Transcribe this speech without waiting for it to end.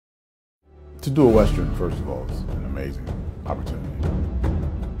To do a Western, first of all, is an amazing opportunity.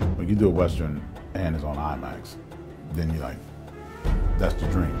 When you do a Western and it's on IMAX, then you're like, that's the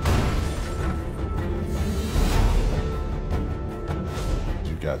dream.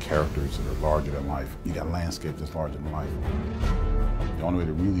 You've got characters that are larger than life. You got landscapes that's larger than life. The only way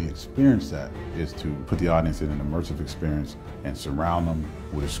to really experience that is to put the audience in an immersive experience and surround them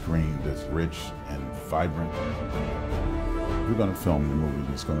with a screen that's rich and vibrant. You're going to film the movie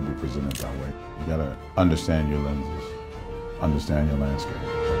that's going to be presented that way. You got to understand your lenses, understand your landscape.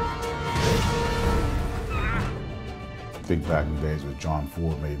 Think back in the days when John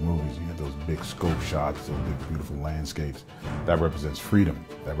Ford made movies, you had those big scope shots, those big beautiful landscapes. That represents freedom,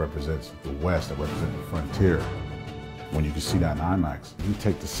 that represents the West, that represents the frontier. When you can see that in IMAX, you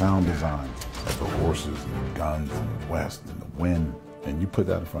take the sound design of the horses and the guns and the West and the wind, and you put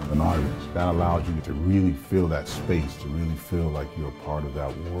that in front of an audience. That allows you to really feel that space, to really feel like you're a part of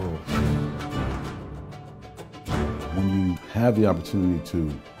that world. When you have the opportunity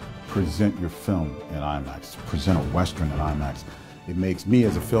to present your film in IMAX, present a Western in IMAX, it makes me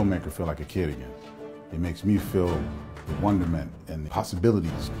as a filmmaker feel like a kid again. It makes me feel the wonderment and the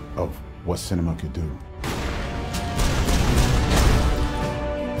possibilities of what cinema could do.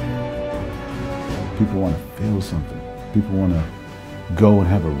 People want to feel something. People want to go and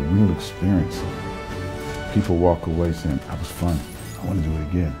have a real experience. People walk away saying, that was fun. I want to do it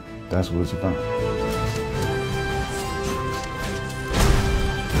again. That's what it's about.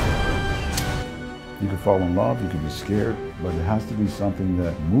 You can fall in love, you can be scared, but it has to be something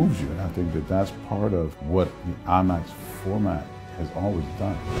that moves you. And I think that that's part of what the IMAX format has always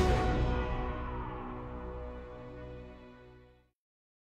done.